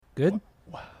Good?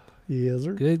 Yes,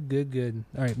 sir. Good.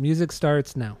 All right, music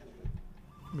starts now.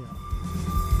 Yeah.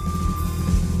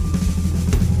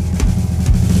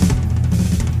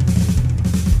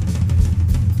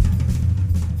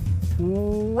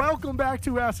 Welcome back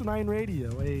to Asinine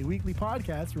Radio, a weekly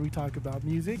podcast where we talk about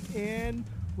music, and,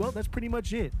 well, that's pretty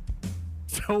much it.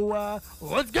 So,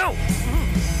 let's go!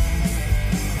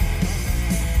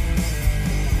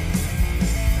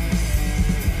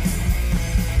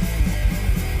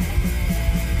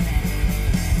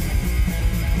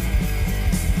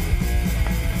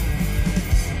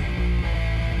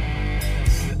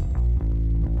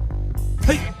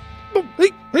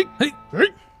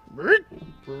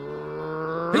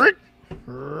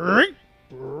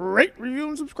 Rate, review,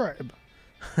 and subscribe.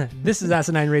 This is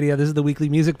Asinine Radio. This is the weekly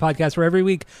music podcast where every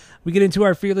week we get into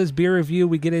our Fearless beer review.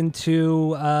 We get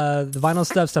into the vinyl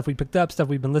stuff we picked up, stuff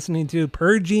we've been listening to,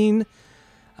 purging.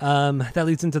 That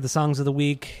leads into the songs of the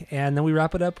week. And then we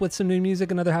wrap it up with some new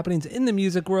music and other happenings in the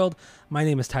music world. My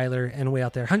name is Tyler, and way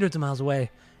out there, hundreds of miles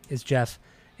away, is Jeff.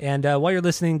 And while you're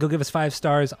listening, go give us 5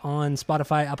 stars on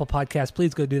Spotify, Apple Podcasts.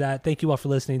 Please go do that. Thank you all for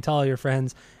listening. Tell all your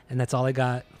friends. And that's all I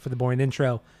got for the boring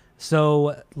intro.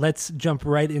 So let's jump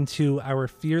right into our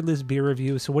Fearless beer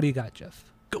review. So what do you got, Jeff?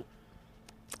 Go.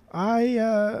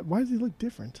 Why does he look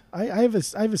different? I have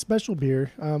a special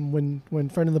beer. When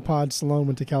friend of the pod, Salone,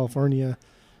 went to California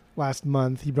last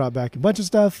month, he brought back a bunch of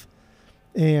stuff.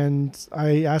 And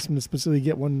I asked him to specifically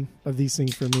get one of these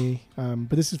things for me.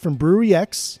 But this is from Brewery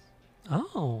X.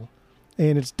 Oh.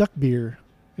 And it's Duck Beer.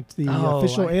 It's the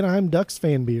official Anaheim Ducks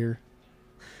fan beer.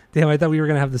 Damn, I thought we were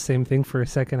going to have the same thing for a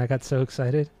second. I got so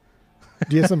excited.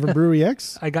 Do you have something from Brewery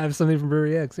X? I got something from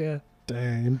Brewery X, yeah.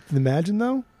 Dang. Imagine,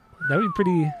 though. That would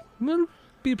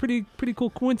be a pretty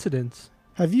cool coincidence.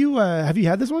 Have you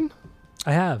had this one?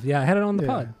 I have, yeah. I had it on the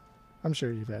pod. I'm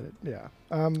sure you've had it, yeah.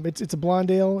 It's a blonde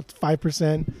ale. It's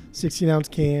 5%, 16-ounce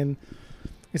can.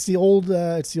 It's the old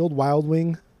Wild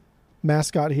Wing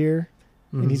mascot here.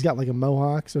 Mm-hmm. And he's got like a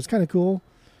mohawk, so it's kind of cool.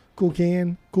 Cool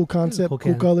can, cool concept,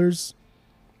 cool colors.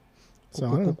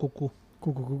 Cool.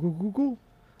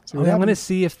 So I'm going to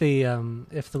see if the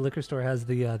liquor store has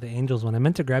the Angels one. I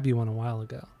meant to grab you one a while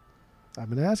ago. I've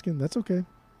been asking. That's okay.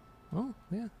 Oh,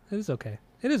 yeah. It is okay.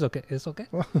 It's okay.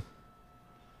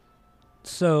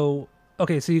 So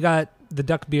you got the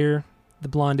Duck Beer, the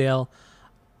blonde ale.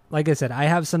 Like I said, I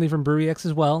have something from Brewery X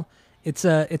as well. It's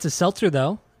a seltzer,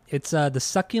 though. It's the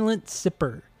Succulent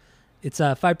Sipper. It's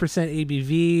 5%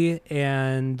 ABV,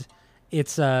 and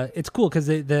it's cool because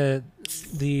the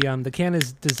can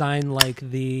is designed like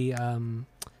the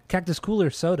Cactus Cooler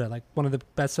soda, like one of the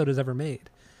best sodas ever made.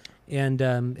 And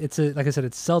it's like I said,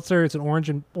 it's seltzer. It's an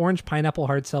orange pineapple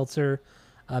hard seltzer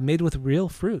made with real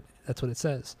fruit. That's what it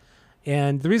says.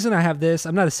 And the reason I have this,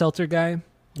 I'm not a seltzer guy,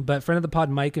 but friend of the pod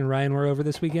Mike and Ryan were over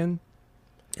this weekend,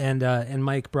 and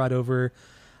Mike brought over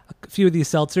a few of these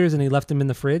seltzers and he left them in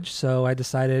the fridge. So I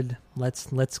decided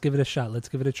let's give it a shot. Let's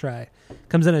give it a try.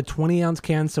 Comes in a 20-ounce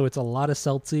can, so it's a lot of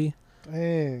seltzy.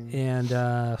 Dang. And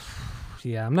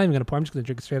yeah, I'm not even gonna pour. I'm just gonna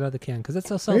drink it straight out of the can because that's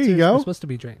how seltzers are supposed to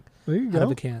be drank. There you go. Out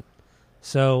of a can.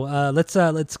 So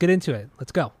let's get into it.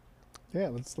 Let's go. Yeah,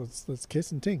 let's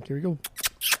kiss and tink. Here we go.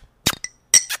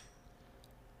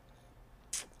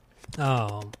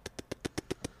 Oh,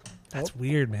 that's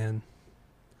weird, man.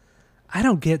 I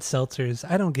don't get seltzers.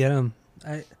 I don't get them.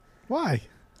 Why?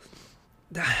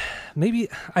 Maybe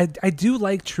I do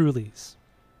like Trulies,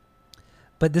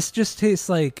 but this just tastes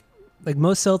like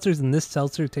most seltzers, and this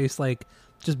seltzer tastes like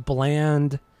just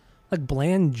bland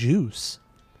juice,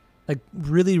 like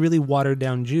really, really watered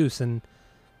down juice, and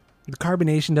the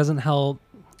carbonation doesn't help.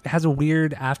 It has a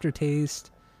weird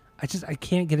aftertaste. I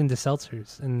can't get into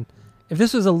seltzers, and if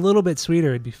this was a little bit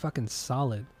sweeter, it'd be fucking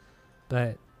solid,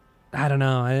 but I don't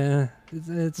know.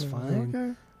 It's fine.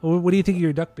 Okay. What do you think of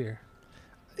your Duck Beer?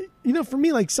 You know, for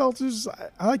me, like seltzers,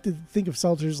 I like to think of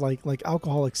seltzers like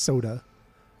alcoholic soda.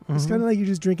 Mm-hmm. It's kind of like you're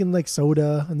just drinking like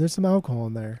soda, and there's some alcohol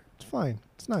in there. It's fine.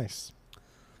 It's nice.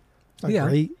 It's not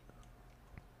great.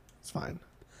 It's fine.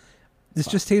 This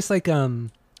just tastes like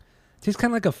tastes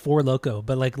kind of like a Four Loko,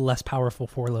 but like less powerful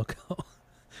Four Loko.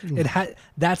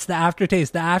 That's the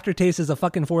aftertaste. The aftertaste is a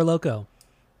fucking Four Loko.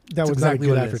 That was exactly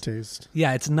not a good aftertaste.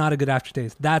 Yeah, it's not a good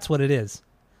aftertaste. That's what it is.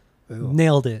 Ew.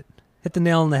 Nailed it. Hit the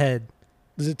nail on the head.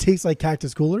 Does it taste like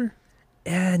Cactus Cooler?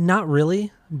 Not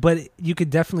really, but you could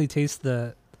definitely taste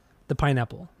the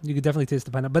pineapple. You could definitely taste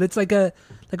the pineapple, but it's like a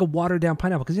watered down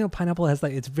pineapple because pineapple has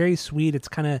it's very sweet. It's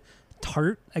kind of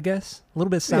tart, I guess, a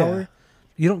little bit sour. Yeah.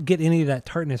 You don't get any of that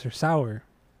tartness or sour.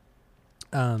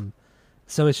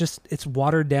 So it's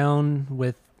watered down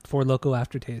with Four Loko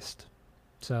aftertaste.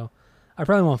 So I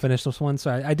probably won't finish this one.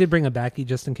 So I did bring a Backy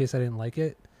just in case I didn't like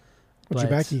it. What's your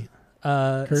Backy?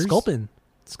 Sculpin.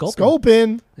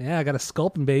 Sculpin. Yeah, I got a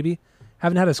Sculpin, baby.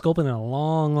 Haven't had a Sculpin in a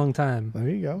long, long time. There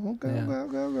you go. Okay. Yeah.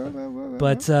 Go.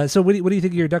 But so what do you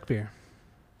think of your duck beer?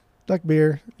 Duck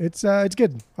beer. It's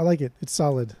good. I like it. It's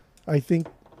solid. I think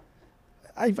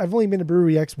I've only been to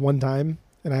Brewery X one time,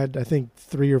 and I had, I think,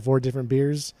 3 or 4 different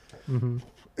beers, Mm-hmm.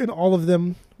 and all of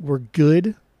them were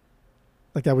good.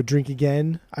 Like I would drink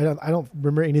again. I don't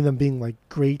remember any of them being like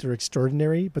great or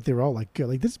extraordinary, but they were all like good.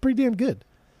 Like this is pretty damn good.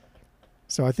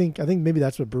 So I think maybe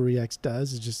that's what Brewery X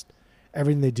does. Is just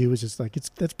everything they do is just like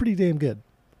that's pretty damn good.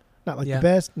 Not like the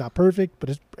best, not perfect,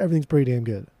 but everything's pretty damn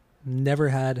good. Never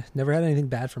had anything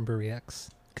bad from Brewery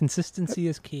X. Consistency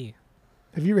is key.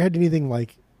 Have you ever had anything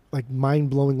like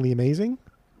mind-blowingly amazing?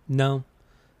 No.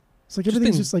 It's like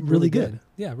everything's just like really good.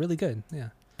 Yeah, really good. Yeah.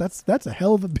 That's a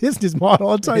hell of a business model.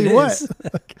 I'll tell you what.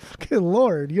 Like, good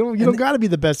Lord, you don't got to be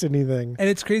the best at anything. And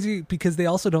it's crazy because they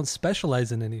also don't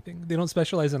specialize in anything. They don't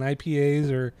specialize in IPAs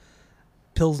or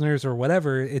Pilsners or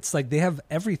whatever. It's like they have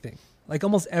everything. Like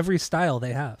almost every style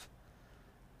they have.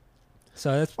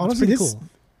 So that's honestly pretty cool.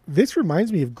 This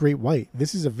reminds me of Great White.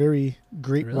 This is a very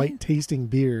Great Really? White tasting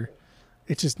beer.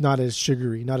 It's just not as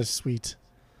sugary, not as sweet.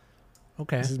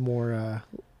 Okay. This is more.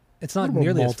 It's not more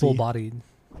nearly as malty. full-bodied.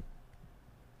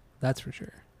 That's for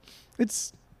sure.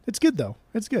 It's good though.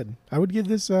 It's good. I would give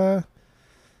this. I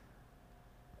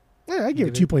give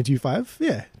it 2.25.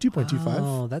 Yeah, 2.25.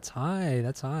 Oh, that's high.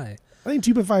 That's high. I think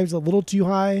 2.5 is a little too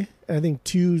high, and I think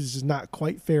 2 is just not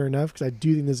quite fair enough because I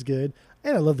do think this is good,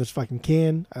 and I love this fucking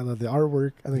can. I love the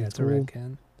artwork. I think it's a cool. red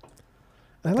can.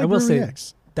 And I will Brewery say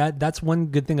X. that's one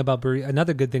good thing about Brewery.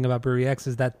 Another good thing about Brewery X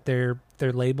is that their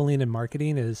labeling and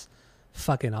marketing is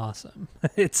fucking awesome.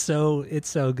 It's so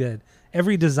good.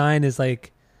 Every design is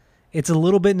like, it's a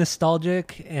little bit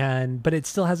nostalgic, but it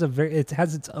still has it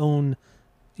has its own,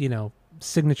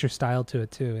 signature style to it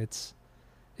too.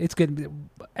 It's good.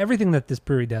 Everything that this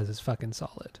brewery does is fucking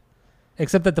solid,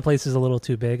 except that the place is a little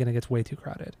too big and it gets way too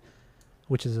crowded,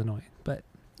 which is annoying. But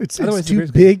it's otherwise too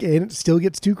big and it still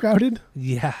gets too crowded.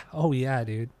 yeah. Oh yeah,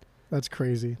 dude. That's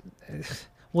crazy.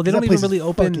 Well, they don't even really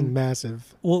open. Fucking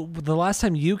massive. Well, the last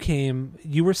time you came,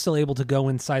 you were still able to go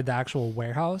inside the actual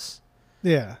warehouse.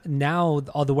 Yeah. Now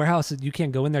all the warehouses, you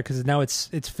can't go in there because now it's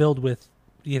filled with,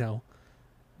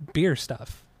 beer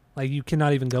stuff. Like you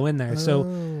cannot even go in there. So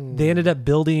they ended up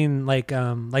building like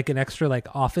an extra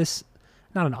like office,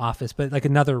 not an office, but like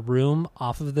another room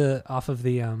off of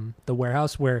the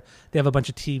warehouse where they have a bunch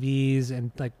of TVs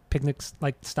and like picnics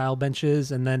like style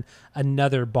benches and then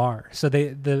another bar. So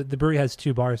the brewery has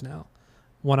 2 bars now,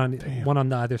 one on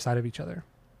the other side of each other.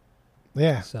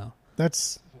 Yeah. So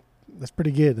that's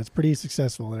pretty good. That's pretty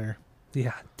successful there.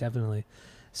 yeah, definitely.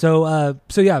 So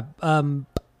yeah,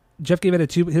 Jeff gave it a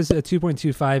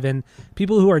 2.25, and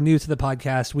people who are new to the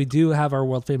podcast, we do have our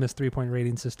world famous 3-point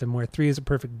rating system where 3 is a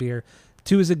perfect beer,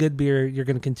 2 is a good beer you're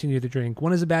going to continue to drink,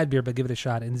 1 is a bad beer but give it a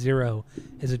shot, and 0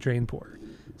 is a drain pour.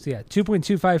 So yeah,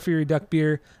 2.25 for your duck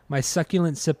beer. My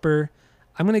succulent sipper,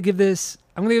 I'm going to give this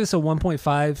a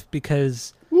 1.5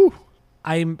 because Woo.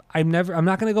 I'm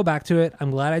not going to go back to it. I'm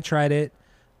glad I tried it,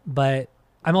 but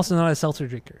I'm also not a seltzer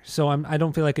drinker, so I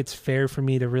don't feel like it's fair for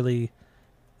me to really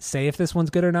say if this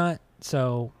one's good or not.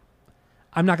 So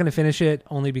I'm not going to finish it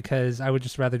only because I would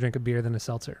just rather drink a beer than a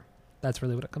seltzer. That's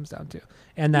really what it comes down to.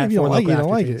 And that if you don't like it, you don't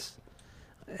like it.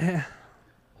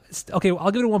 Okay, I'll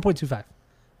give it a 1.25.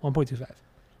 1.25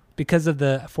 because of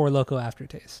the Four Loko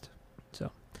aftertaste.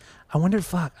 So I wonder,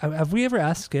 have we ever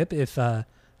asked Skip if they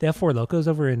have Four Lokos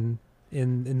over in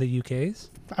the UKs?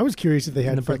 I was curious if they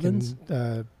had the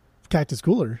fucking Cactus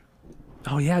Cooler.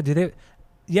 Oh yeah, did it?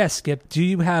 Yes, Skip. Do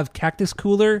you have Cactus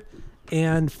Cooler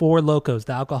and Four Lokos,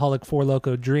 the alcoholic Four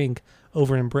Loko drink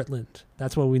over in Britland?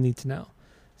 That's what we need to know.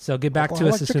 So get back to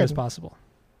us as soon as possible.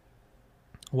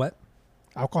 What?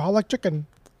 Alcoholic chicken.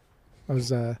 I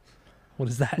was what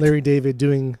is that? Larry David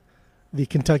doing the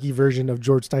Kentucky version of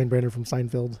George Steinbrenner from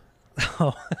Seinfeld.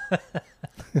 Oh.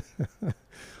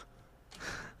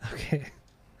 Okay.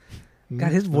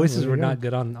 God, his voices were not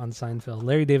good on Seinfeld.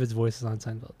 Larry David's voices on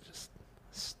Seinfeld just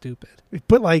stupid.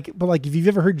 But like if you've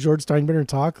ever heard George Steinbrenner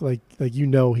talk, like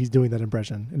he's doing that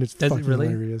impression, and it's fucking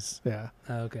hilarious. Yeah.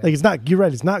 Oh, okay. Like it's not. You're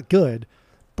right. It's not good,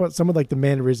 but some of like the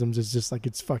mannerisms is just like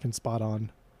it's fucking spot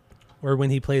on. Or when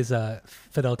he plays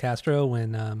Fidel Castro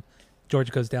when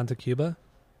George goes down to Cuba.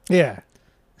 Yeah.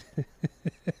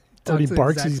 Or he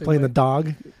barks as he's playing the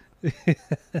dog.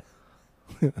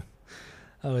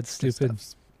 Oh, it's stupid.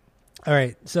 All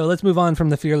right, so let's move on from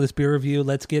the Fearless Beer Review.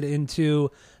 Let's get into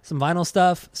some vinyl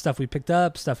stuff we picked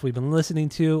up, stuff we've been listening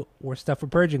to, or stuff we're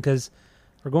purging, because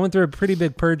We're going through a pretty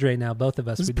big purge right now, both of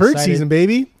us. This is purge season,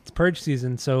 baby. It's purge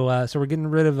season, so we're getting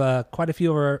rid of quite a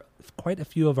few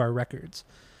of our records.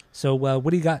 So what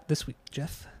do you got this week,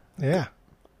 Jeff? Yeah,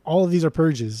 all of these are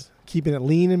purges, keeping it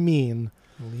lean and mean.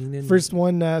 First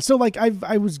one, so like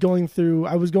I was going through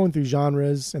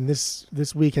genres, and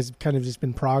this week has kind of just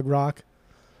been prog rock.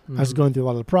 Mm-hmm. I was going through a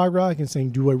lot of the prog rock and saying,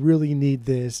 do I really need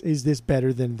this? Is this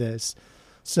better than this?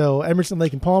 So Emerson,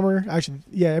 Lake and Palmer, Emerson,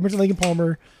 Lake and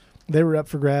Palmer, they were up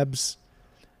for grabs.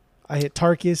 I hit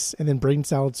Tarkus and then Brain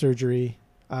Salad Surgery.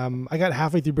 I got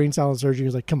halfway through Brain Salad Surgery. I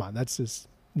was like, come on,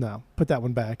 no, put that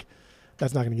one back.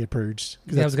 That's not going to get purged.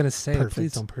 Yeah, I was going to say,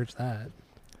 please don't purge that.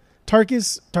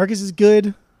 Tarkus is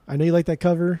good. I know you like that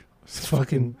cover. It's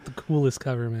fucking the coolest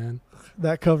cover, man.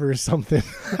 That cover is something.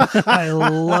 I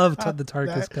love the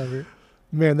Tarkus cover.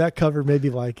 Man, that cover may be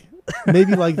like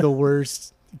the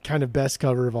worst kind of best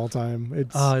cover of all time.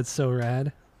 It's so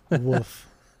rad. Woof.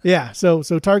 Yeah, so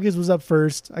Tarkus was up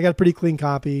first. I got a pretty clean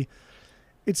copy.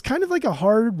 It's kind of like a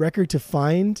hard record to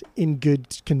find in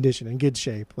good condition, in good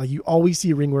shape. Like you always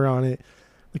see ringwear on it.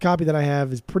 The copy that I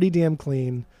have is pretty damn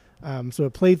clean. So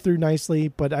it played through nicely,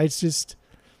 but I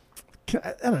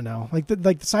don't know. Like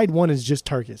the side one is just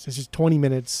Tarkus. It's just 20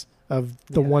 minutes of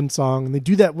the one song, and they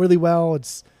do that really well.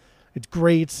 It's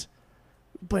great,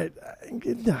 but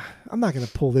I'm not going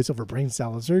to pull this over Brain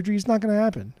Salad Surgery. It's not going to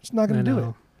happen. It's not going to do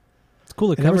it. It's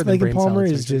cool to cover than Brain Palmer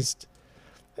Salad is just.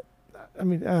 I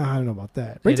mean, I don't know about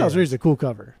that. Brain Salad Surgery is a cool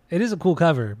cover. It is a cool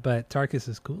cover, but Tarkus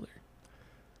is cooler.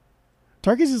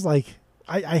 Tarkus is like.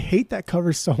 I hate that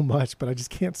cover so much, but I just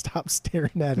can't stop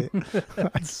staring at it.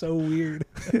 It's so weird.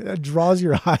 It draws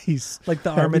your eyes. Like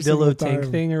the armadillo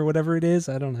tank thing or whatever it is.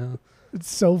 I don't know. It's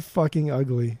so fucking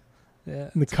ugly. Yeah.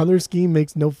 And the color scheme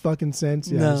makes no fucking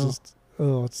sense. Yeah,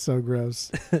 no. It's so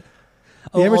gross.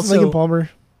 Emerson, Lake and Palmer.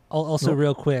 Also,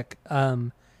 real quick,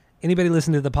 anybody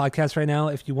listening to the podcast right now,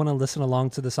 if you want to listen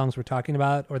along to the songs we're talking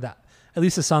about, or at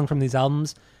least a song from these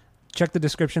albums, check the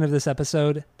description of this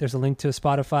episode. There's a link to a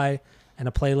Spotify and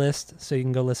a playlist, so you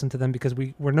can go listen to them, because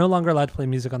we're no longer allowed to play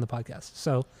music on the podcast.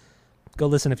 So go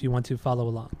listen if you want to follow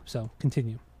along. So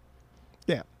continue.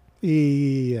 Yeah.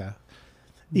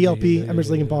 ELP,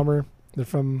 Emerson, Lake and Palmer. They're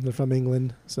from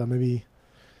England, so maybe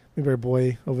our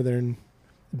boy over there in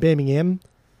Birmingham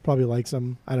probably likes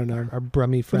them. I don't know. Our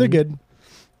Brummy friend. But they're good.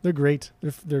 They're great.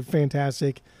 They're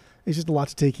fantastic. It's just a lot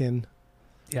to take in.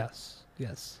 Yes.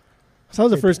 So that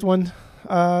was the first one.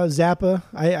 Zappa.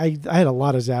 I had a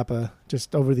lot of Zappa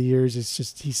just over the years. It's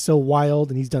just he's so wild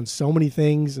and he's done so many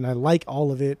things, and I like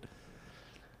all of it.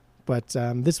 But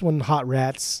this one, Hot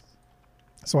Rats.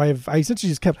 So I essentially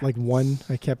just kept like one.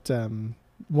 I kept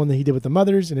one that he did with the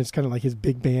Mothers, and it's kind of like his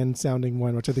big band sounding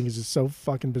one, which I think is just so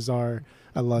fucking bizarre.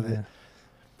 I love it.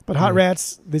 But Hot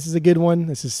Rats, this is a good one.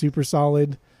 This is super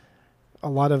solid. A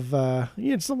lot of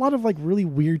it's a lot of like really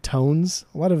weird tones.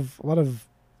 A lot of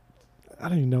I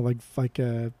don't even know, like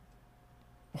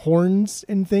horns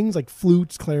and things, like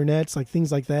flutes, clarinets, like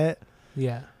things like that.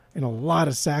 Yeah. And a lot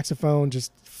of saxophone,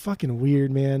 just fucking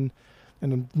weird, man.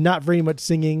 And not very much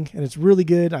singing, and it's really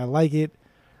good. I like it.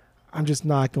 I'm just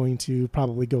not going to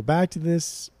probably go back to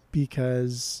this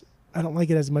because I don't like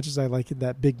it as much as I like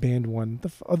that big band one.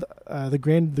 The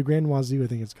Grand Wazoo, I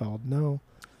think it's called. No.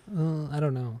 I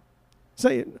don't know.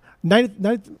 Say Night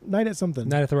at something.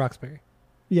 Night at the Roxbury.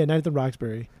 Yeah, Night at the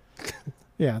Roxbury.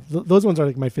 Yeah, those ones are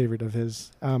like my favorite of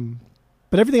his.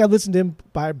 But everything I listened to him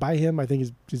by him, I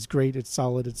think is great. It's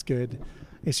solid. It's good.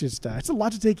 It's just it's a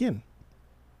lot to take in.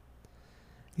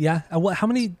 Yeah. How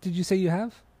many did you say you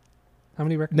have? How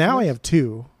many records? Now I have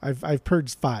 2. I've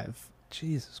purged 5.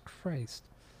 Jesus Christ,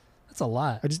 that's a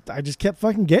lot. I just kept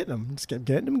fucking getting them. Just kept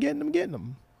getting them. Just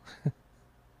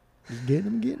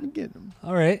getting them.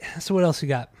 All right. So what else you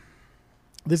got?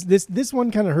 This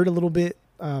one kind of hurt a little bit.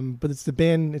 But it's the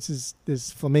band. It's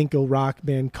this flamenco rock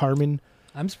band, Carmen.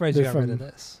 I'm surprised you got rid of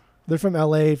this. They're from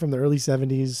LA, from the early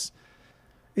 70s.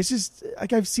 It's just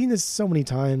like I've seen this so many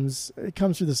times. It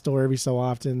comes through the store every so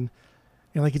often,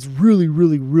 and like it's really,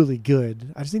 really, really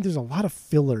good. I just think there's a lot of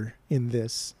filler in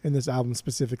this album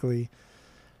specifically.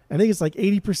 I think it's like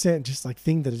 80% just like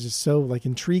thing that is just so like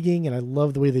intriguing, and I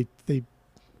love the way they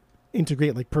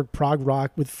integrate like prog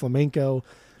rock with flamenco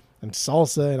and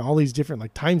salsa and all these different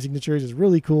like time signatures is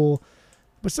really cool.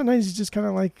 But sometimes it's just kind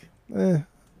of like,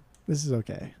 this is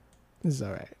okay. This is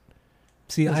all right.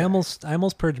 See, I almost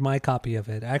purged my copy of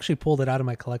it. I actually pulled it out of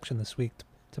my collection this week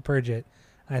to purge it.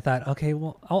 And I thought, okay,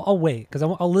 well, I'll wait because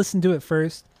I'll listen to it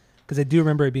first because I do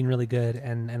remember it being really good.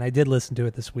 And I did listen to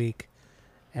it this week.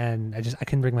 And I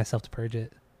couldn't bring myself to purge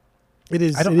it. It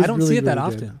is. I don't really, see it that really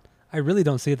often. good. I really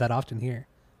don't see it that often here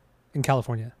in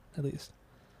California, at least.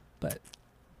 But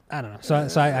I don't know.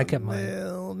 So I kept mine.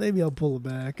 Well, maybe I'll pull it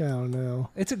back. I don't know.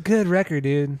 It's a good record,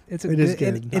 dude. It is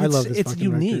good. And I love this It's fucking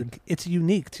unique. record. It's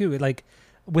unique too. Like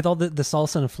with all the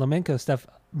salsa and flamenco stuff,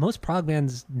 most prog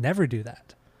bands never do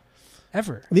that.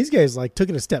 Ever. These guys like took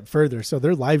it a step further. So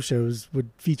their live shows would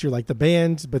feature like the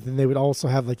band, but then they would also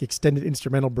have like extended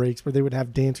instrumental breaks where they would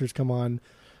have dancers come on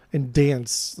and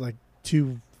dance like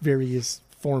two various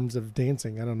forms of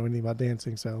dancing. I don't know anything about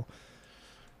dancing, so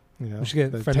you know. We should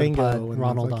get the friend of the tango pod, and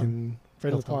Ronald the on. fucking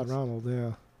friend of the He'll pod, tell us. Ronald.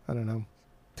 Yeah, I don't know.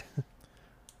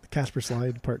 The Casper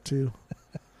Slide Part 2.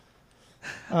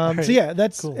 right, So yeah,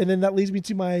 that's cool. and then that leads me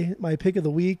to my pick of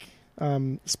the week,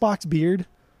 Spock's Beard.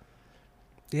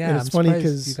 Yeah, And I'm it's funny surprised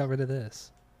 'cause- you got rid of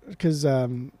this. Because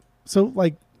so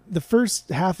like the first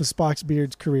half of Spock's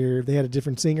Beard's career, they had a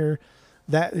different singer.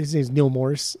 That his name is Neil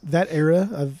Morse. That era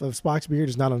of Spock's Beard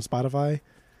is not on Spotify.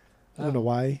 I don't know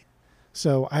why.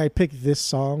 So I picked this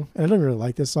song, and I don't really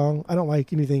like this song. I don't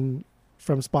like anything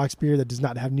from Spock's Beard that does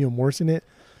not have Neil Morse in it,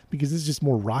 because this is just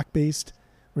more rock based,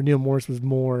 where Neil Morse was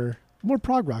more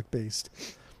prog rock based.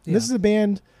 Yeah. This is a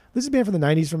band. This is a band from the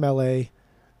 '90s from LA.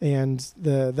 And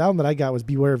the album that I got was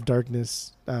Beware of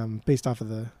Darkness, based off of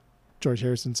the George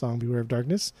Harrison song Beware of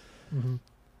Darkness. Mm-hmm.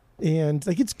 And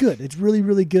like it's good. It's really,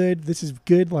 really good. This is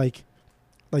good like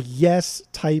Yes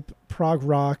type prog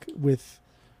rock with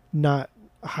not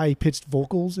high pitched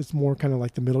vocals. It's more kind of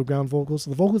like the middle ground vocals. So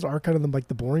the vocals are kind of like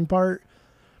the boring part.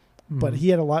 But he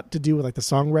had a lot to do with like the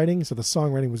songwriting. So the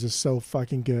songwriting was just so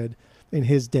fucking good in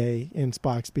his day in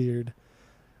Spock's Beard.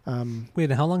 Wait,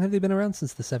 and how long have they been around?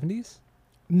 Since the 70s?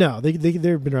 No, they've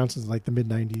been around since like the mid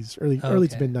 '90s, early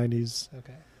to mid '90s.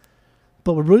 Okay.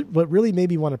 But what really made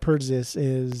me want to purge this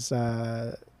is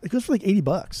it goes for like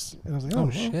 $80, and I was like, Oh,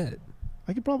 well, shit.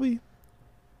 I could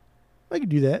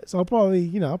do that. So I'll probably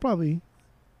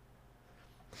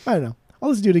I don't know.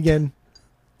 I'll just do it again.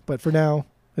 But for now,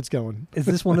 it's going. Is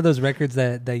this one of those records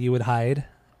that you would hide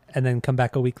and then come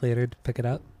back a week later to pick it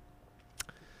up?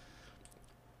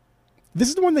 This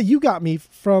is the one that you got me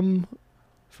from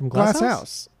From Glass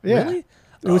House. Yeah. Really?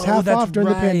 It was half that's off during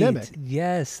the pandemic.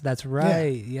 Yes, that's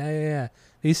right. Yeah.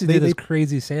 They used to do those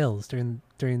crazy sales during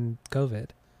COVID.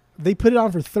 They put it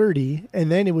on for 30,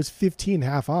 and then it was 15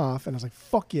 half off, and I was like,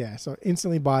 fuck yeah. So I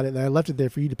instantly bought it, and I left it there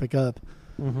for you to pick up.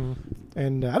 Mm-hmm.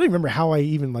 And I don't remember how I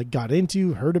even like got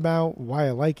into, heard about, why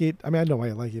I like it. I mean, I know why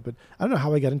I like it, but I don't know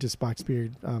how I got into Spock's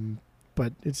Beard.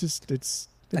 But it's just it's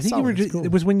I think solid. you were. It's cool.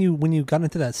 It was when you got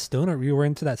into that stoner. You were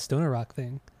into that stoner rock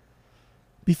thing.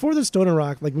 Before the stoner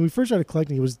rock. Like when we first started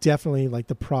collecting, it was definitely like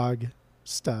the prog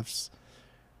stuffs.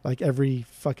 Like every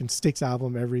fucking Styx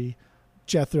album, every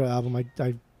Jethro album,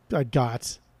 I got.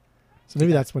 So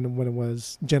maybe that's when it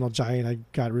was Gentle Giant. I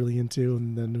got really into,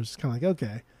 and then it was kind of like,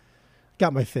 okay,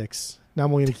 got my fix. Now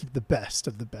I'm only going to keep the best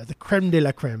of the best, the creme de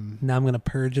la creme. Now I'm gonna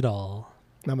purge it all.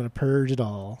 I'm going to purge it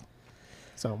all.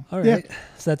 So All right. yeah.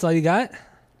 So that's all you got?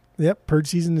 Yep, purge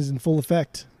season is in full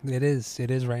effect. It is. It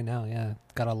is right now. Yeah.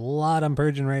 Got a lot I'm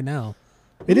purging right now.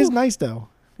 It is nice though.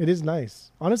 It is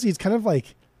nice. Honestly, it's kind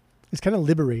of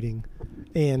liberating,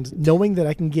 and knowing that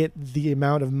I can get the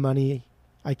amount of money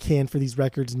I can for these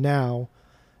records now,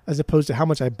 as opposed to how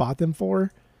much I bought them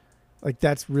for, like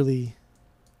that's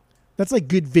like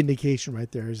good vindication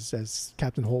right there, as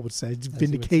Captain Holt would say. It's As he would say,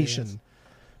 vindication. yes.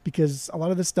 Because a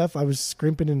lot of the stuff I was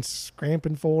scrimping and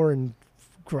scramping for, and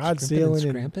garage Scrimping sailing and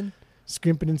and scramping?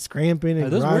 scrimping and scramping Are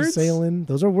and those garage words? sailing.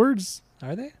 Those are words.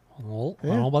 Are they? Well, I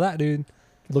Yeah. don't know about that, dude.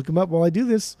 Look them up while I do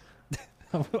this.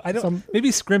 I don't. Some-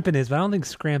 Maybe scrimping is, but I don't think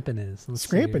scramping is. Let's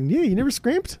see here. Scramping. Yeah, you never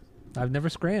scramped? I've never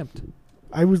scramped.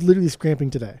 I was literally scramping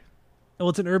today. Well,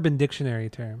 it's an Urban Dictionary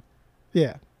term.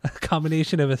 Yeah. A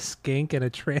combination of a skank and a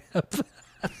tramp.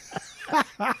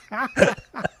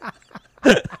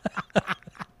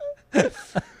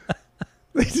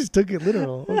 They just took it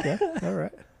literal. Okay. All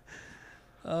right.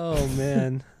 Oh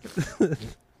man.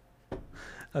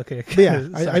 Okay. But yeah,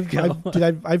 sorry,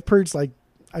 go. I've purged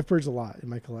a lot in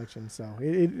my collection. So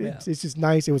Yeah. it's just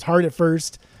nice. It was hard at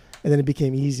first, and then it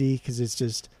became easy because it's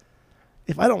just,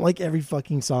 if I don't like every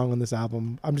fucking song on this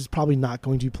album, I'm just probably not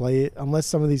going to play it unless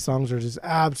some of these songs are just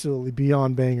absolutely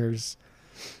beyond bangers.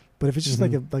 But if it's just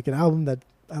like an album that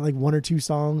I like one or two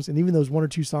songs, and even those one or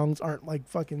two songs aren't like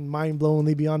fucking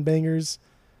mind-blowingly beyond bangers,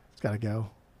 it's got to go.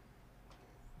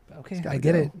 Okay, It's gotta I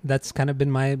get go. it. That's kind of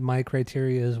been my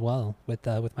criteria as well with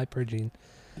my purging.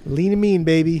 Lean and mean,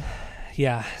 baby.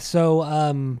 Yeah.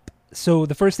 So so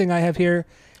the first thing I have here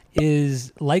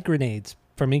is Light Grenades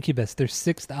from Incubus, their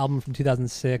 6th album from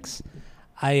 2006.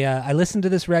 I listened to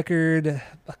this record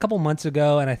a couple months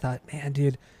ago, and I thought, man,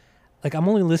 dude, like I'm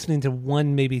only listening to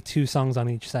one, maybe two songs on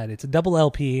each side. It's a double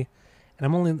LP,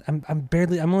 and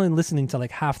I'm only listening to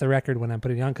like half the record when I'm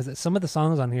putting it on, because some of the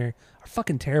songs on here are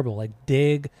fucking terrible. Like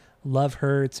Dig, Love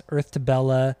Hurts, Earth to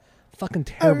Bella, fucking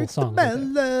terrible songs.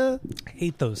 I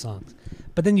hate those songs.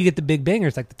 But then you get the big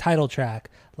bangers like the title track,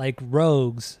 like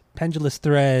Rogues, Pendulous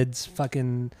Threads,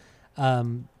 fucking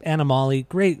Animali,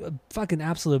 great fucking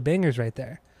absolute bangers right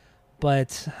there.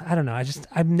 But I don't know.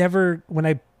 I've never, when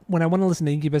I want to listen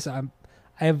to Incubus, I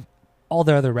have all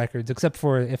their other records except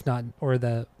for If Not, or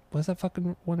the, what's that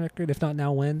fucking one record? If Not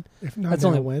Now When? If Not That's Now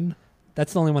only, When?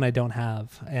 That's the only one I don't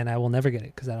have, and I will never get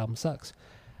it because that album sucks.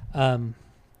 But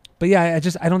yeah,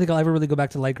 I don't think I'll ever really go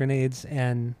back to Light Grenades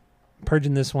and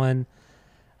purging this one.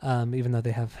 Even though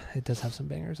it does have some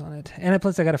bangers on it, and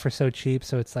plus I got it for so cheap,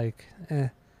 so it's like,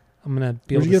 I'm gonna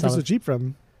be able to sell it. Where'd you get it for so cheap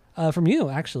from? From you,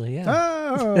 actually,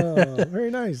 yeah. Oh, very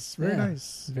nice, very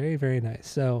nice, very very nice.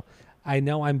 So I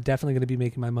know I'm definitely gonna be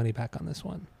making my money back on this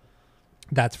one.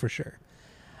 That's for sure.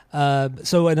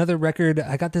 So another record,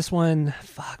 I got this one.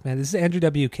 Fuck man, this is Andrew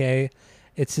WK.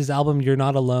 It's his album You're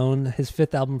Not Alone, his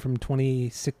 5th album from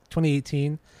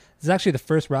 2018. This is actually the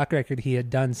first rock record he had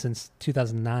done since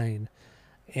 2009.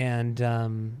 And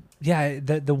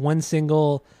the one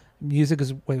single, Music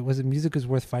is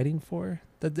Worth Fighting For?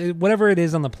 Whatever it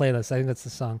is on the playlist, I think that's the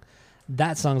song.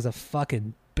 That song's a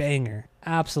fucking banger,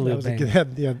 absolute banger.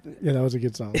 That was a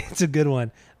good song. It's a good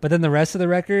one. But then the rest of the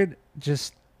record,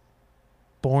 just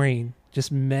boring,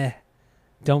 just meh.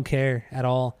 Don't care at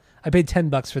all. I paid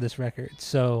 $10 for this record,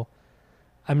 so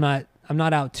I'm not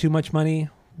out too much money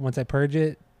once I purge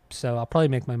it. So I'll probably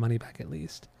make my money back at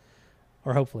least.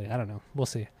 Or hopefully, I don't know. We'll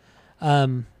see.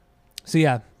 So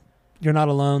yeah, You're Not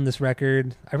Alone, this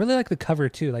record. I really like the cover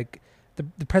too. Like the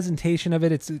presentation of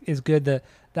it, is good. The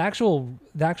actual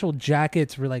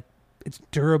jackets were like, it's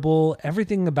durable.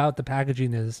 Everything about the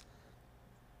packaging is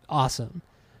awesome.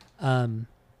 I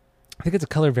think it's a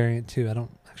color variant too. I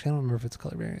don't remember if it's a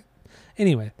color variant.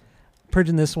 Anyway,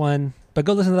 purging this one, but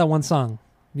go listen to that one song.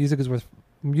 Music is worth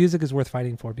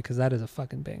fighting for, because that is a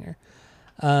fucking banger.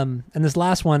 And this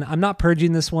last one, I'm not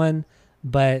purging this one,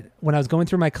 but when I was going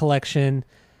through my collection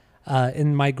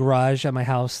in my garage at my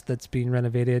house that's being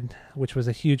renovated, which was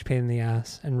a huge pain in the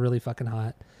ass and really fucking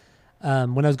hot,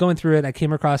 when I was going through it, I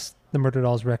came across the Murder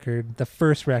Dolls record, the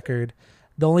first record.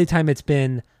 The only time it's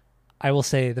been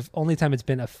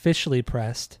officially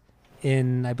pressed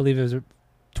in, I believe it was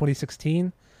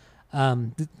 2016.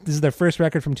 This is their first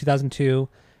record from 2002,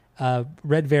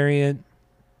 red variant,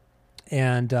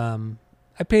 and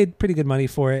I paid pretty good money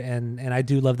for it, and I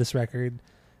do love this record.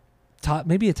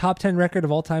 Maybe a top 10 record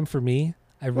of all time for me.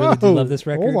 I really do love this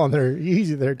record. Hold on there,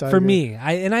 easy there, Tiger. For me,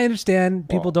 I understand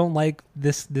people don't like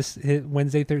this hit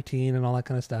Wednesday 13 and all that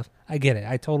kind of stuff. I get it.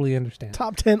 I totally understand.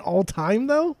 Top 10 all time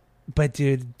though? But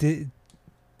dude,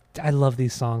 I love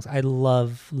these songs. I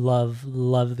love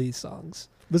these songs.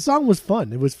 The song was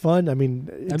fun. It was fun. I mean,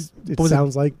 it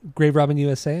sounds like Grave Robbing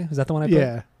USA. Is that the one I put?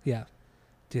 Yeah. Yeah.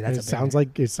 Dude, that's it sounds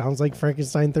like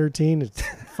Frankenstein 13. It's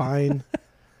fine.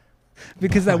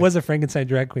 Because that was a Frankenstein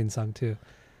drag queen song too.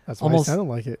 That's why it sounded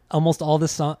like it. Almost all the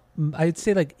song, I'd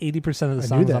say like 80% of the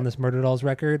songs on this Murder Dolls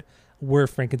record were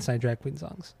Frankenstein drag queen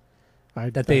songs.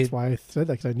 That's why I said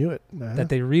that, because I knew it. That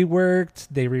they reworked,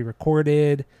 they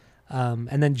re-recorded,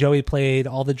 and then Joey played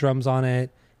all the drums on it.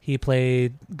 He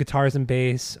played guitars and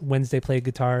bass. Wednesday played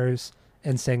guitars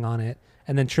and sang on it.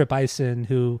 And then Trip Ison,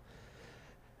 who,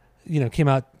 came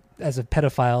out as a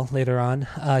pedophile later on,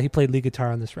 he played lead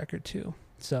guitar on this record too.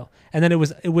 So, and then it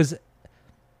was,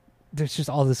 there's just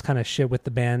all this kind of shit with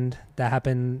the band that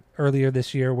happened earlier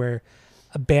this year, where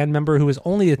a band member who was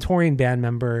only a touring band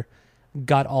member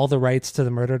got all the rights to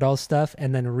the Murder Dolls stuff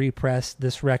and then repressed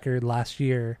this record last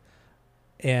year,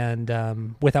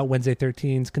 and without Wednesday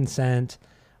 13's consent,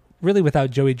 really without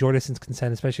Joey Jordison's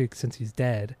consent, especially since he's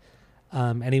dead.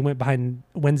 And he went behind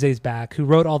Wednesday's back, who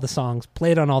wrote all the songs,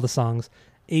 played on all the songs.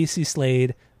 AC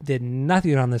Slade did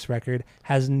nothing on this record,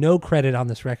 has no credit on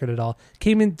this record at all.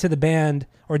 Came into the band,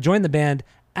 or joined the band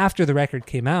after the record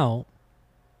came out.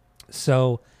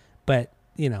 So, but,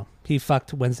 he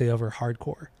fucked Wednesday over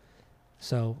hardcore.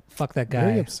 So, fuck that guy.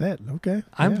 Very upset. Okay.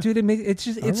 Dude,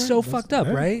 it's so fucked up,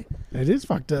 right? It is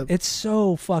fucked up. It's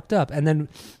so fucked up. And then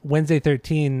Wednesday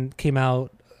 13 came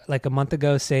out like a month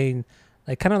ago saying,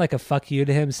 like, kind of like a fuck you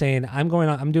to him, saying,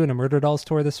 I'm doing a Murder Dolls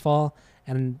tour this fall,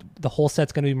 and the whole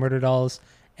set's going to be Murder Dolls,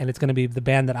 and it's going to be the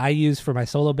band that I use for my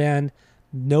solo band.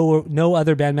 No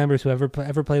other band members who ever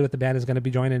played with the band is going to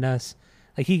be joining us.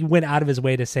 Like, he went out of his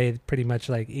way to say pretty much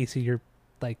like, AC, you're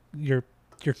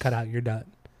cut out, you're done.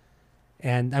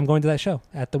 And I'm going to that show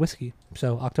at the Whiskey.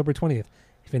 So October 20th.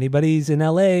 If anybody's in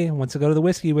LA and wants to go to the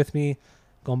Whiskey with me,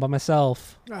 Going by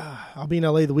myself. I'll be in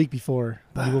LA the week before.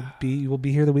 You will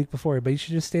be here the week before, but you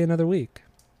should just stay another week.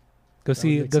 Go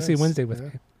see Wednesday with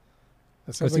me.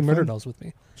 Go see Murder Dolls with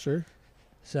me. Sure.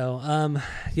 So, I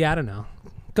don't know.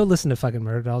 Go listen to fucking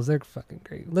Murder Dolls. They're fucking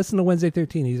great. Listen to Wednesday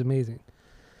 13. He's amazing.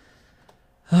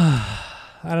 I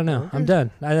don't know. Okay. I'm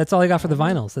done. That's all I got for the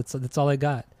vinyls. That's all I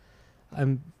got.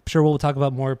 I'm sure we'll talk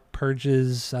about more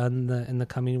purges in the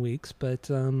coming weeks, but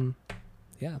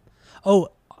yeah. Oh,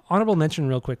 honorable mention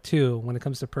real quick too when it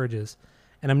comes to purges,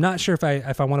 and I'm not sure if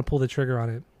I want to pull the trigger on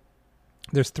it.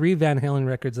 There's 3 Van Halen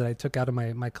records that I took out of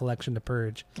my collection to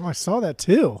purge. Oh, I saw that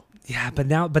too. Yeah, but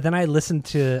then I listened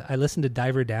to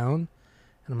Diver Down,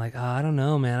 and I'm like, I don't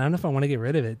know, man. I don't know if I want to get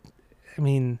rid of it. I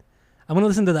mean, I'm gonna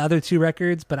listen to the other 2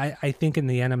 records, but I think in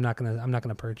the end I'm not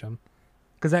gonna purge them.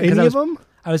 Any of them?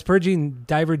 I was purging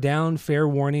Diver Down, Fair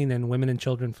Warning, and Women and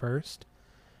Children first.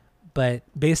 But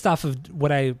based off of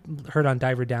what I heard on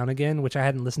Diver Down again, which I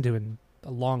hadn't listened to in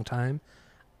a long time,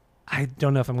 I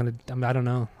don't know if I'm gonna. I don't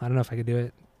know. I don't know if I could do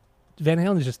it. Van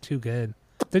Halen is just too good.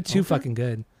 They're too fucking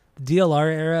good. The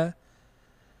DLR era.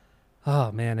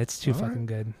 Oh man, it's too fucking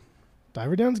good.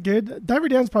 Diver Down's good. Diver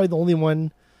Down's probably the only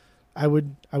one I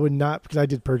would not, because I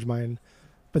did purge mine,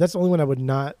 but that's the only one I would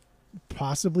not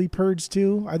possibly purge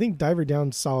to. I think Diver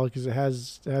Down's solid because it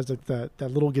has like that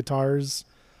little guitars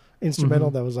instrumental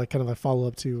that was like kind of a follow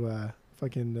up to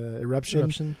fucking Eruption.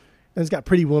 And it's got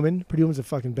Pretty Woman. Pretty Woman's a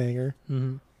fucking banger.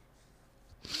 Mm-hmm.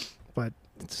 But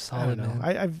it's solid, I don't know.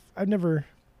 Man. I've never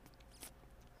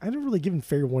really given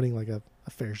Fair Warning like a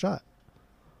fair shot.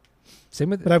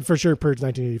 Same with, but I've for sure purged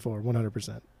 1984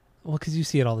 100%. Well, because you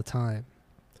see it all the time.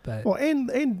 But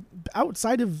and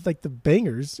outside of like the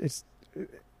bangers, it's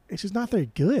just not very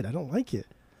good. I don't like it.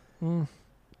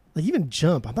 Like even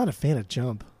Jump, I'm not a fan of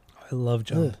Jump. I love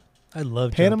Jump. I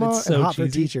love Panama Jump. It's so and Hot cheesy.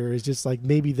 for Teacher is just like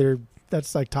maybe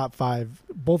that's like top 5.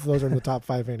 Both of those are in the top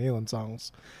 5 Van Halen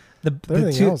songs.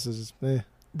 Everything else is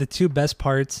the 2 best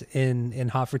parts in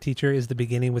Hot for Teacher is the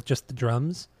beginning with just the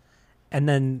drums, and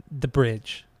then the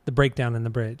bridge, the breakdown in the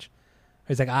bridge.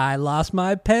 It's like, I lost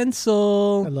my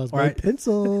pencil. I lost my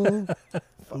pencil.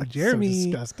 Fuck, Jeremy.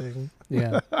 So disgusting.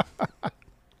 Yeah.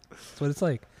 That's what it's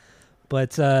like.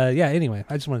 But yeah, anyway,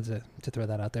 I just wanted to throw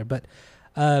that out there. But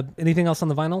anything else on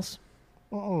the vinyls?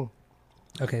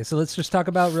 Okay, so let's just talk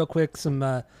about real quick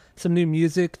some new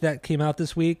music that came out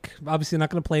this week. Obviously, not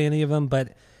going to play any of them,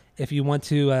 but if you want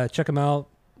to check them out,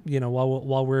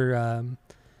 while we're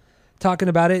talking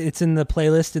about it, it's in the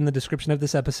playlist in the description of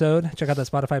this episode. Check out that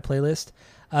Spotify playlist.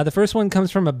 The first one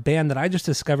comes from a band that I just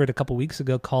discovered a couple weeks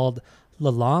ago called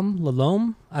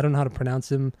Lalom. I don't know how to pronounce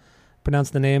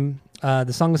the name.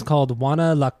 The song is called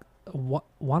Juana La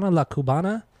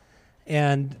Cubana,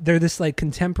 and they're this like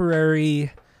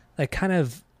contemporary, like kind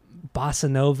of bossa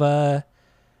nova,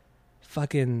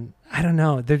 fucking, I don't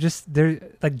know. They're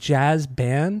like jazz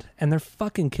band, and they're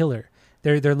fucking killer.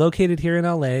 They're located here in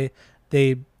LA.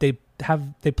 They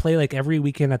play like every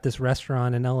weekend at this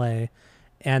restaurant in LA,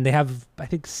 and they have I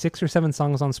think 6 or 7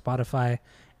 songs on Spotify,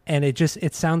 and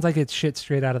it sounds like it's shit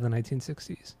straight out of the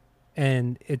 1960s,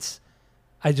 and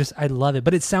I love it,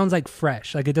 but it sounds like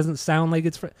fresh. Like it doesn't sound like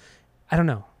it's I don't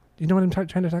know. You know what I'm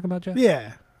trying to talk about, Jeff?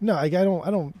 Yeah. No, like I don't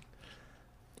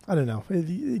know.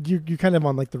 You're kind of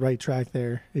on like the right track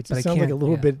there. It sounds like a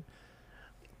little bit.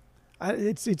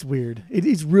 It's weird.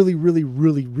 It's really, really,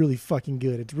 really, really fucking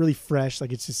good. It's really fresh.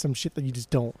 Like it's just some shit that you just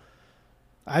don't.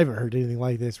 I haven't heard anything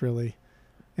like this really,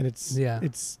 and it's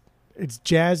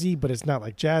jazzy, but it's not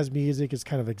like jazz music. It's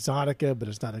kind of exotica, but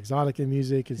it's not exotica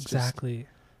music. It's exactly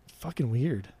just fucking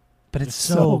weird. But it's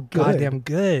so goddamn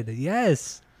good.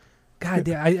 Yes, God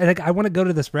damn. I want to go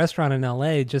to this restaurant in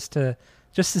LA just to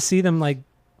see them like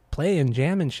play and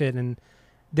jam and shit. And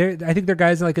I think they're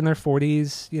guys like in their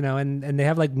 40s, and they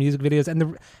have like music videos.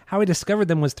 And how I discovered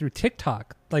them was through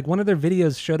TikTok. Like one of their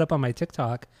videos showed up on my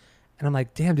TikTok, and I'm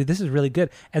like, damn, dude, this is really good.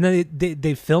 And then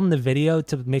they filmed the video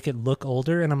to make it look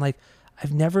older, and I'm like,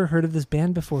 I've never heard of this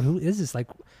band before. Who is this? Like,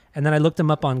 and then I looked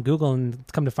them up on Google, and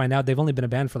come to find out they've only been a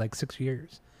band for like 6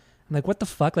 years. I'm like, what the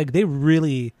fuck? Like they're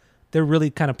really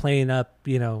kind of playing up.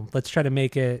 Let's try to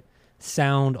make it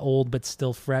sound old but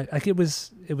still fresh. Like it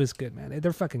was good, man.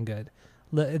 They're fucking good.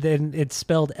 Then it's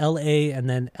spelled L-A and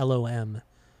then L-O-M.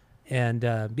 And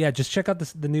yeah, just check out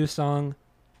the new song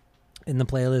in the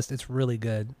playlist. It's really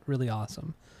good, really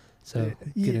awesome. So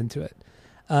get into it.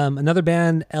 Another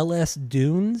band, LS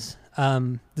Dunes.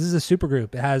 This is a super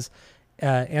group. It has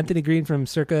Anthony Green from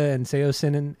Circa and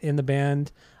Seosin in the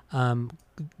band.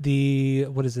 The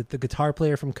guitar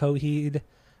player from Coheed,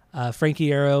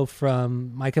 Frankie Arrow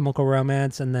from My Chemical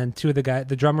Romance, and then 2 of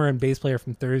the drummer and bass player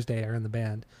from Thursday are in the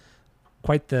band.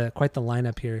 quite the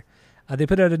lineup here. They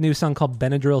put out a new song called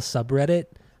Benadryl Subreddit.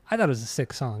 I thought it was a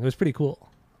sick song. It was pretty cool.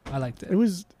 I liked it. It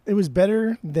was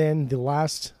better than the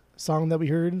last song that we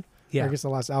heard. Yeah. I guess the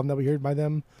last album that we heard by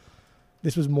them.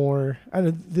 This was more. I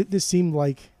don't know. This seemed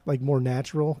like more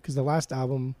natural because the last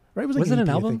album, right? It was like Was it an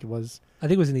EP, album? I think it was. I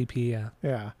think it was an EP. Yeah.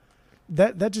 Yeah.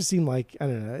 That just seemed like, I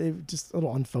don't know, it just a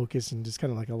little unfocused and just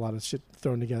kind of like a lot of shit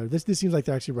thrown together. This seems like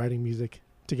they're actually writing music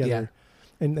together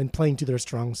and playing to their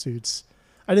strong suits.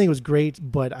 I think it was great,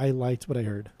 but I liked what I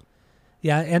heard.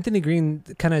 Yeah, Anthony Green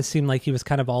kind of seemed like he was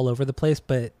kind of all over the place,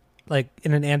 but like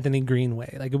in an Anthony Green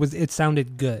way. Like it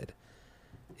sounded good.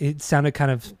 It sounded kind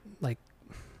of like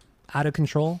out of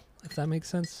control, if that makes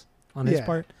sense on his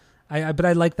part. But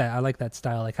I like that. I like that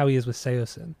style, like how he is with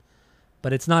Seosin.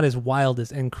 But it's not as wild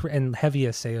as and heavy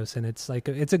as Seosin. It's like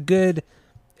it's a good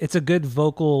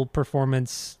vocal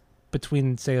performance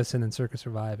between Seosin and Circus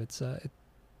Survive. It's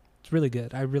really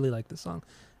good. I really like this song,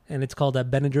 and it's called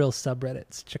Benadryl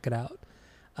Subreddits. Check it out.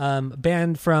 A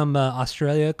band from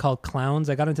Australia called Clowns.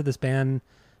 I got into this band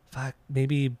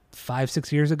maybe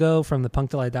 5-6 years ago from the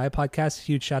Punk Till I Die podcast.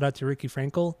 Huge shout out to Ricky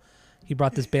Frankel. He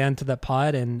brought this band to that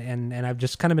pod, and I've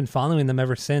just kind of been following them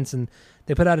ever since. And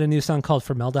they put out a new song called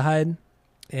Formaldehyde,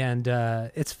 and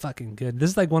it's fucking good. This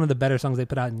is like one of the better songs they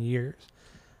put out in years.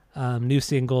 New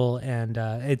single, and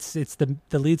it's the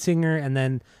lead singer and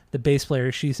then the bass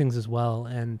player. She sings as well,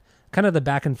 and kind of the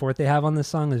back and forth they have on this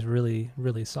song is really,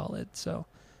 really solid. So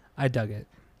I dug it.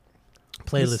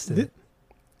 Playlisted it.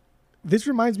 This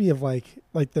reminds me of like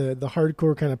the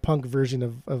hardcore kind of punk version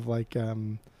of like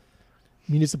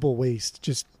Municipal Waste.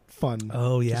 Just fun.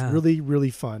 Oh yeah, just really,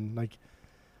 really fun. Like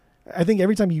I think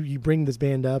every time you bring this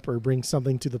band up or bring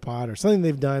something to the pod or something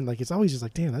they've done, like it's always just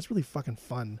like, damn, that's really fucking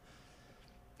fun.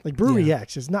 Like Brewery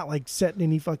X, it's not like setting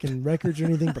any fucking records or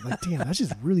anything, but like, damn, that's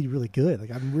just really, really good.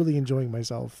 Like I'm really enjoying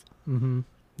myself. Mm-hmm.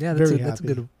 Yeah, that's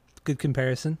a good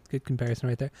comparison. Good comparison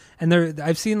right there. And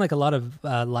I've seen like a lot of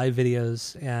live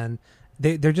videos, and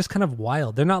they're just kind of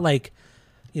wild. They're not like,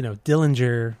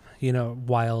 Dillinger,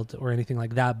 wild or anything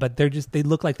like that, but they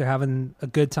look like they're having a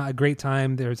good time, a great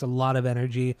time. There's a lot of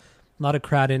energy, a lot of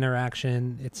crowd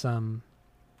interaction. It's the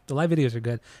live videos are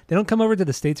good. They don't come over to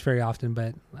the States very often,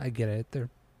 but I get it.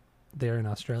 They're in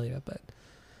Australia, but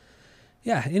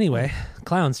yeah. Anyway,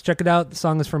 Clowns, check it out. The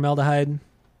song is Formaldehyde.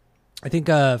 I think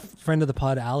a friend of the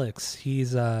pod, Alex.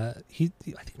 I think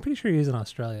pretty sure he's in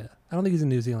Australia. I don't think he's in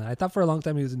New Zealand. I thought for a long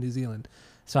time he was in New Zealand.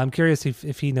 So I'm curious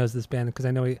if he knows this band, because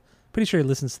I know pretty sure he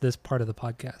listens to this part of the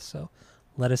podcast. So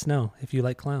let us know if you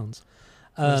like Clowns.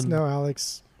 Let us know,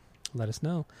 Alex. Let us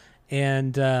know.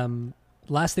 And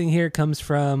last thing here comes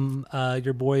from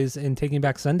your boys in Taking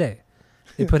Back Sunday.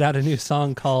 They put out a new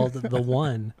song called The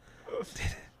One.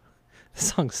 The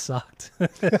song sucked.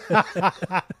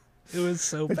 It was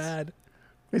so bad.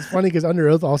 It's funny because Under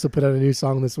Oath also put out a new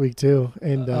song this week too,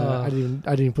 and I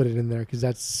didn't put it in there because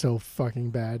that's so fucking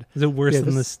bad. Is it worse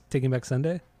than this Taking Back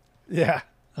Sunday? Yeah.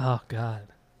 Oh God.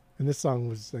 And this song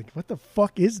was like, what the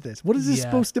fuck is this? What is this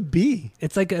supposed to be?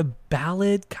 It's like a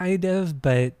ballad kind of,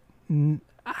 but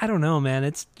I don't know, man.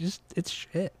 It's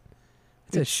shit.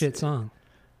 It's a shit song.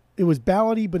 It was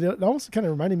ballady, but it also kind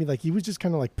of reminded me like he was just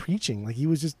kind of like preaching. Like he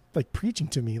was just like preaching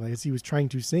to me like as he was trying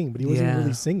to sing, but he wasn't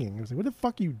really singing. I was like, what the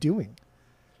fuck are you doing?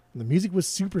 And the music was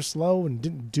super slow and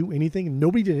didn't do anything, and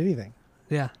nobody did anything.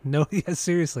 Yeah. No, yeah,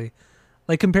 seriously.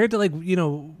 Like compared to like,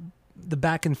 the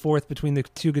back and forth between the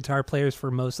two guitar players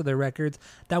for most of their records,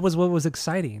 that was what was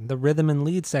exciting. The rhythm and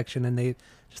lead section, and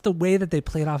just the way that they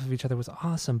played off of each other was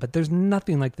awesome. But there's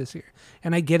nothing like this here.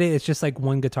 And I get it. It's just like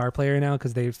one guitar player now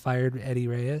because they fired Eddie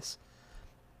Reyes,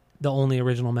 the only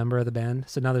original member of the band.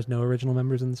 So now there's no original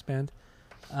members in this band.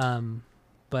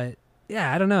 But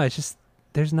yeah, I don't know. It's just,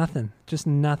 there's nothing. Just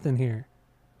nothing here.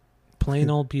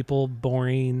 Plain old people,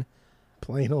 boring.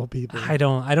 Plain old people. I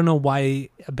don't know why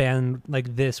a band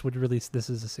like this would release this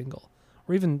as a single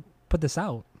or even put this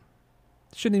out.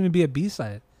 It shouldn't even be a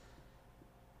B-side. It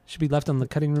should be left on the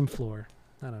cutting room floor.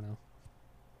 I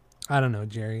don't know,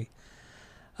 Jerry.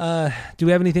 Do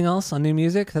we have anything else on new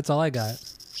music? That's all I got.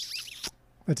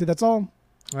 That's it. That's all.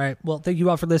 All right. Well, thank you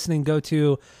all for listening. Go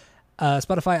to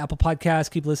Spotify, Apple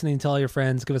Podcasts. Keep listening. Tell all your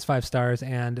friends. Give us 5 stars.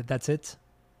 And that's it.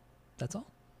 That's all.